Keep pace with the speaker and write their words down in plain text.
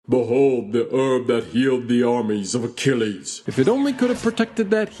Behold the herb that healed the armies of Achilles. If it only could have protected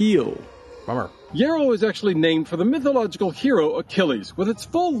that heel. Bummer. Yarrow is actually named for the mythological hero Achilles, with its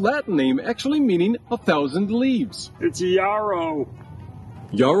full Latin name actually meaning 1,000 leaves. It's yarrow.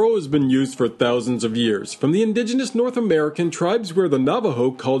 Yarrow has been used for thousands of years, from the indigenous North American tribes where the Navajo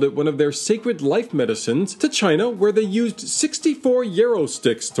called it one of their sacred life medicines, to China where they used 64 yarrow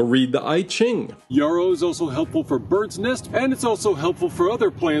sticks to read the I Ching. Yarrow is also helpful for birds' nest, and it's also helpful for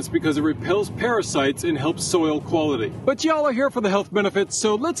other plants because it repels parasites and helps soil quality. But y'all are here for the health benefits,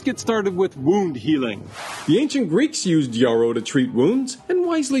 so let's get started with wound healing. The ancient Greeks used yarrow to treat wounds, and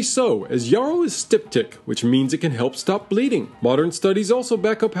wisely so, as yarrow is styptic, which means it can help stop bleeding. Modern studies also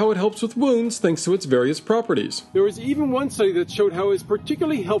back up how it helps with wounds thanks to its various properties. There was even one study that showed how it is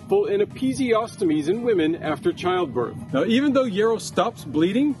particularly helpful in episiostomies in women after childbirth. Now, even though yarrow stops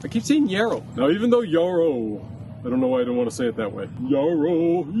bleeding, I keep saying yarrow. Now, even though yarrow, I don't know why I don't want to say it that way.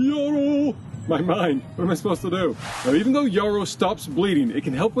 Yarrow, yarrow. My mind, what am I supposed to do? Now, even though yarrow stops bleeding, it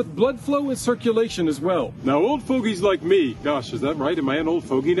can help with blood flow and circulation as well. Now, old fogies like me, gosh, is that right? Am I an old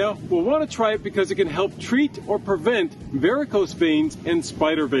fogey now? Will want to try it because it can help treat or prevent varicose veins and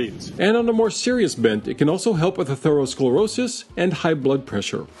spider veins. And on a more serious bent, it can also help with atherosclerosis and high blood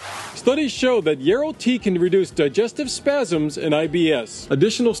pressure. Studies show that yarrow tea can reduce digestive spasms and IBS.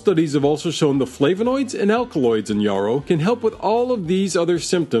 Additional studies have also shown the flavonoids and alkaloids in yarrow can help with all of these other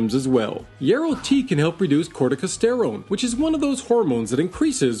symptoms as well. Yarrow tea can help reduce corticosterone, which is one of those hormones that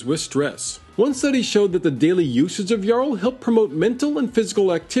increases with stress. One study showed that the daily usage of yarrow helped promote mental and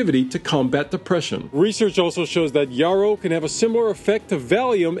physical activity to combat depression. Research also shows that yarrow can have a similar effect to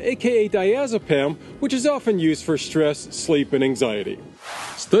Valium, aka diazepam, which is often used for stress, sleep, and anxiety.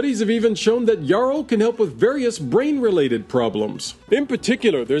 Studies have even shown that yarrow can help with various brain-related problems. In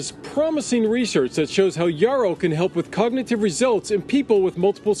particular, there's promising research that shows how yarrow can help with cognitive results in people with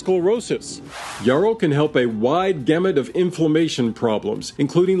multiple sclerosis. Yarrow can help a wide gamut of inflammation problems,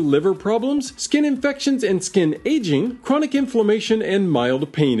 including liver problems, skin infections and skin aging, chronic inflammation, and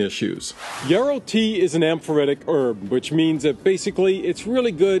mild pain issues. Yarrow tea is an amphoretic herb, which means that basically it's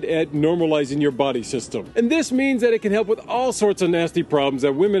really good at normalizing your body system. And this means that it can help with all sorts of nasty problems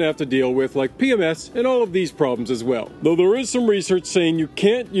that women have to deal with, like PMS and all of these problems as well. Though there is some research saying you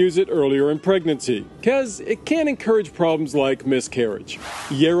can't use it earlier in pregnancy, because it can encourage problems like miscarriage.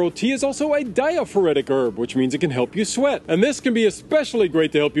 Yarrow tea is also a diaphoretic herb, which means it can help you sweat. And this can be especially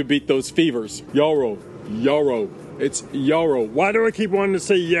great to help you beat those fevers. Yarrow, yarrow. It's yarrow. Why do I keep wanting to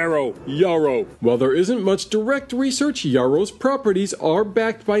say yarrow? Yarrow. While there isn't much direct research, yarrow's properties are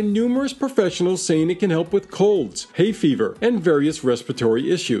backed by numerous professionals saying it can help with colds, hay fever, and various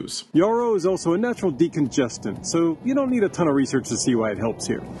respiratory issues. Yarrow is also a natural decongestant, so you don't need a ton of research to see why it helps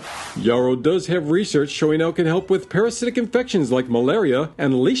here. Yarrow does have research showing how it can help with parasitic infections like malaria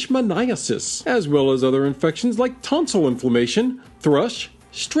and leishmaniasis, as well as other infections like tonsil inflammation, thrush,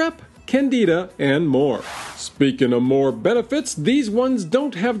 strep, candida, and more. Speaking of more benefits, these ones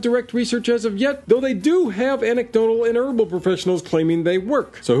don't have direct research as of yet, though they do have anecdotal and herbal professionals claiming they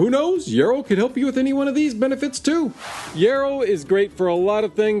work. So who knows, yarrow could help you with any one of these benefits too. Yarrow is great for a lot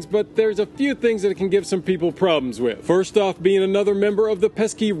of things, but there's a few things that it can give some people problems with. First off, being another member of the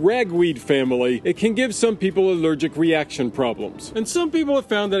pesky ragweed family, it can give some people allergic reaction problems. And some people have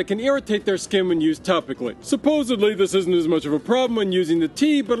found that it can irritate their skin when used topically. Supposedly, this isn't as much of a problem when using the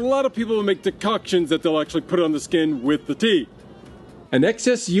tea, but a lot of people will make decoctions that they'll actually put on the skin with the tea. An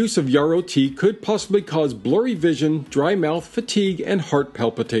excess use of yarrow tea could possibly cause blurry vision, dry mouth, fatigue, and heart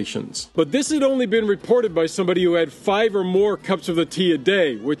palpitations. But this had only been reported by somebody who had 5 or more cups of the tea a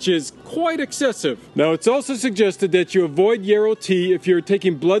day, which is quite excessive. Now, it's also suggested that you avoid yarrow tea if you're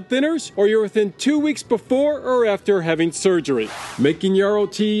taking blood thinners or you're within 2 weeks before or after having surgery. Making yarrow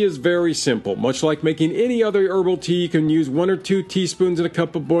tea is very simple. Much like making any other herbal tea, you can use 1 or 2 teaspoons in a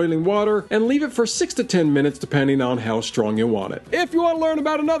cup of boiling water and leave it for 6 to 10 minutes depending on how strong you want it. If you want to learn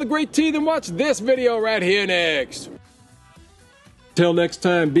about another great tea, then watch this video right here next. Till next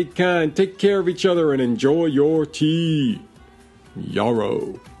time, be kind, take care of each other, and enjoy your tea.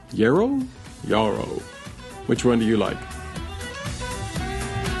 Yarrow. Yarrow? Yarrow. Which one do you like?